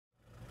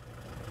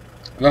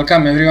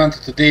Welcome everyone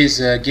to today's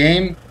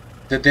game,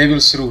 The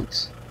Devil's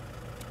Root,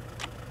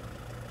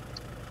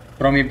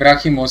 from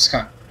Ibrahim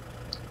Oskan.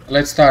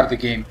 Let's start the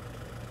game.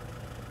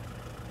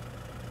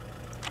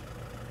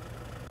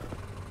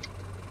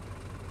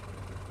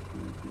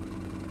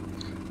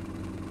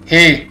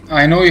 Hey,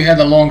 I know you had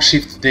a long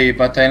shift today,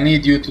 but I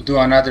need you to do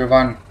another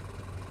one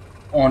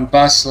on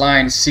bus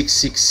line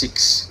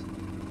 666.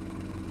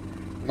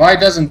 Why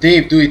doesn't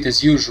Dave do it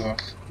as usual?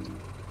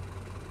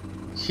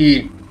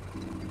 He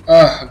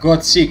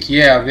got sick,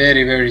 yeah,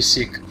 very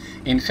sick.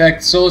 In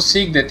fact, so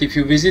sick that if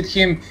you visit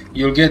him,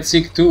 you'll get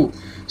sick too.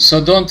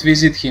 So don't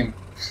visit him.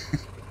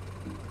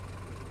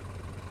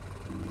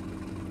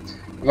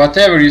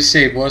 Whatever you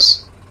say,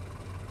 boss.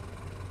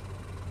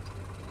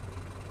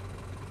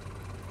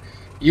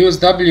 Use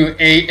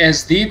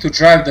WASD to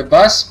drive the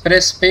bus,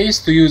 press space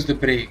to use the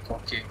brake.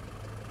 Okay.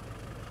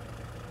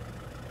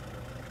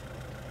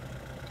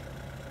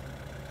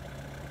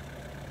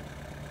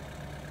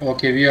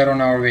 Okay, we are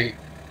on our way.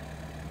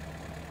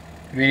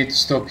 We need to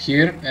stop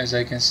here, as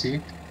I can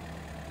see.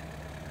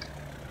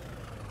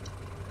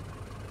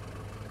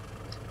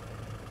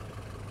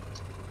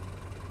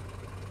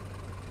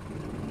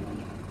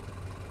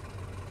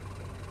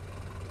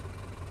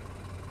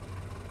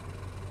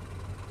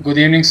 Good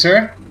evening,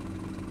 sir.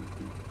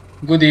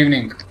 Good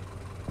evening.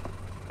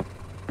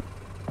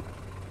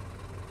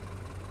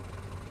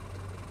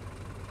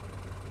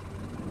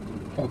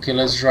 Okay,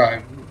 let's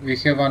drive. We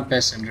have one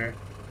passenger.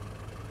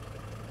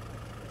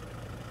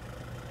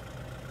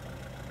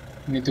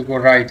 Need to go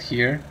right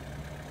here.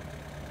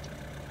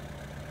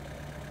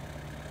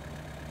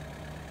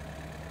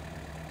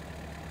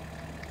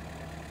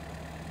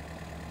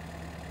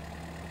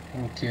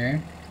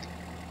 Okay.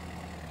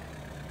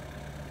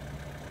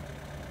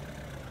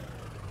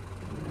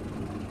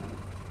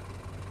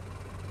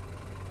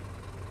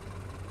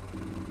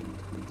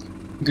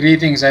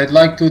 Greetings, I'd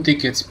like 2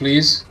 tickets,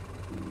 please.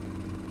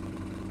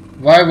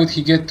 Why would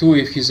he get 2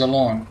 if he's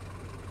alone?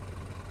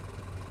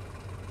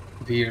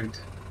 Weird.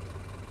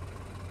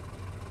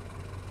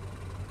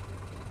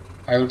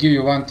 I will give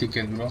you 1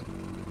 ticket, bro.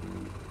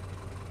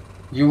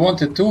 You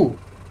wanted 2.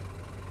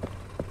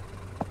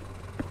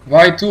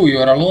 Why 2? You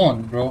are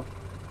alone, bro.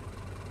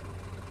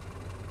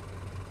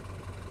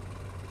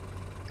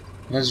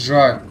 Let's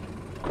drive.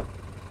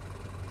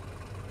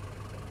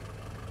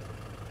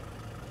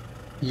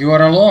 You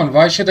are alone.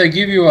 Why should I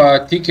give you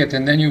a ticket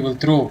and then you will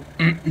throw?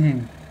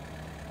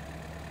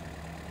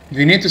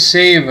 We need to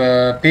save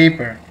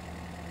paper.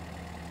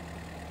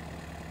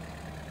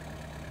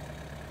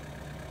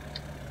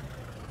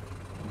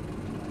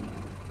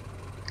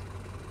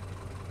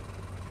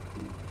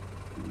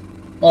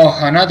 Oh,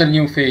 another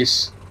new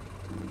face.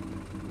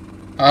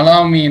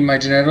 Allow me in my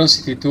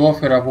generosity to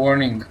offer a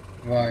warning.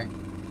 Why?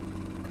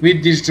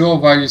 Quit this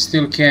job while you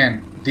still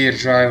can, dear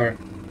driver.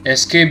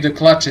 Escape the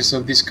clutches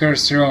of this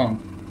cursed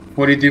throne,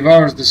 for it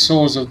devours the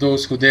souls of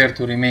those who dare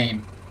to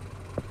remain.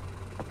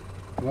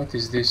 What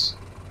is this?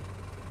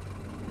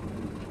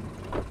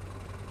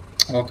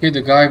 Okay,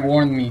 the guy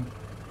warned me.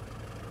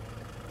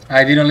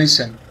 I didn't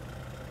listen.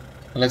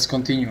 Let's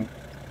continue.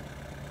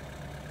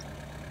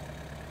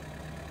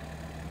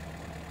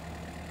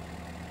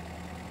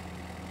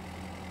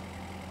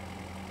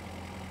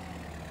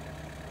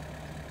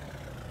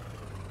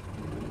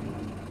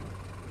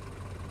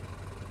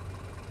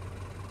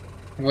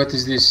 What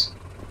is this?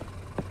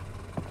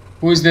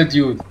 Who is that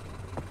dude?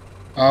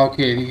 Ah,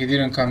 okay, he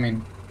didn't come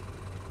in.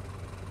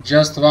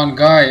 Just one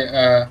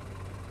guy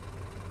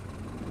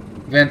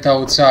went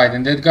outside,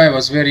 and that guy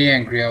was very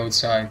angry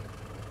outside.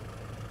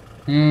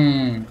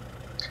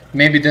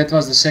 Maybe that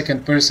was the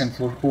second person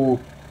for who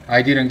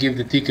I didn't give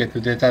the ticket to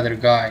that other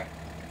guy.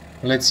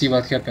 Let's see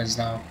what happens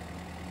now.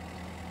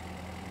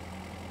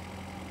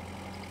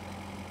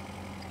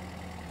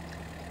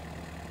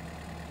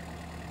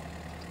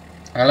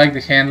 I like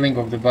the handling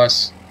of the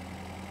bus.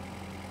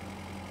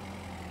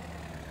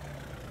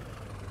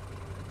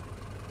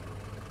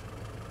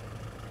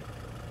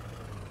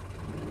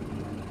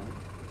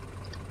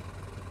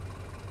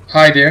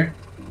 Hi there.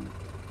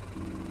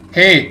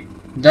 Hey,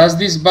 does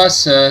this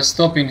bus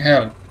stop in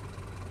hell?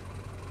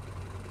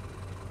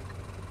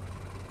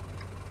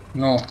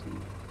 No.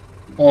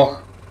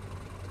 Oh.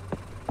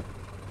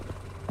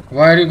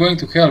 Why are you going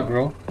to hell,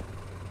 bro?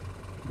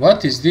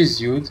 What is this,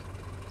 dude?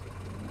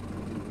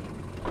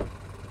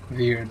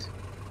 Weird.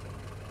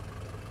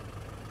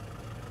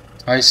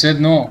 I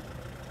said no.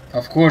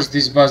 Of course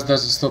this bus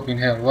doesn't stop in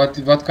hell.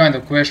 What kind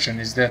of question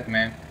is that,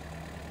 man?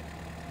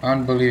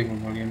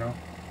 Unbelievable, you know.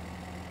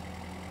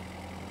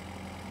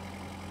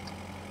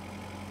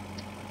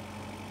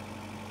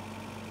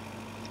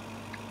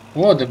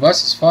 Whoa, the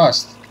bus is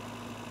fast.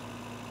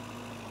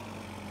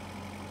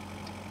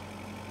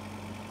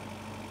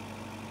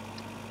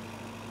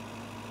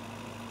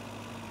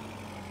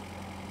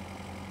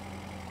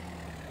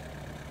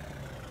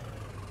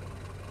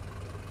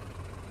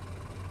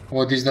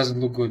 Oh, this doesn't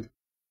look good.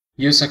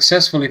 You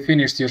successfully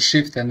finished your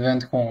shift and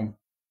went home.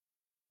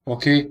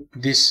 Okay,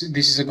 this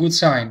is a good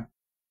sign.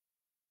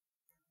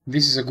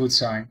 This is a good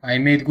sign. I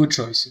made good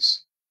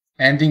choices.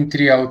 ending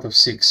 3 out of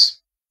 6.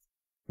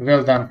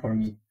 Well done for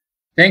me.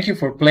 Thank you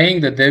for playing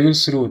The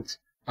Devil's Root,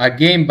 a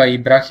game by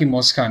Ibrahim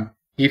Oskan.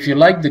 If you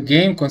like the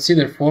game,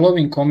 consider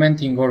following,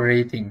 commenting or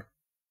rating.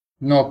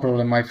 No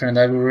problem, my friend,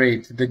 I will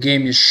rate. The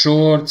game is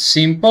short,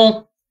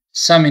 simple,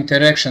 some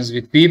interactions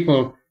with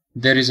people,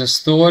 there is a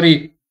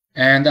story,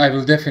 and I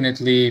will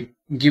definitely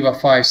give a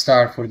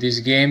 5-star for this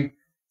game.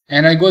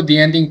 And I got the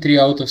ending 3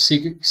 out of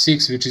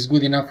 6, which is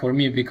good enough for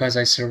me because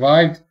I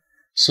survived.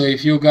 So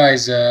if you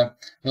guys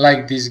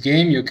like this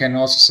game, you can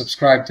also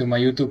subscribe to my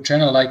YouTube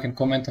channel, like and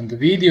comment on the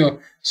video,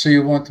 so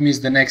you won't miss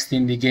the next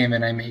indie game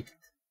when I make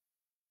it.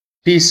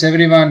 Peace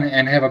everyone,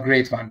 and have a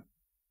great one.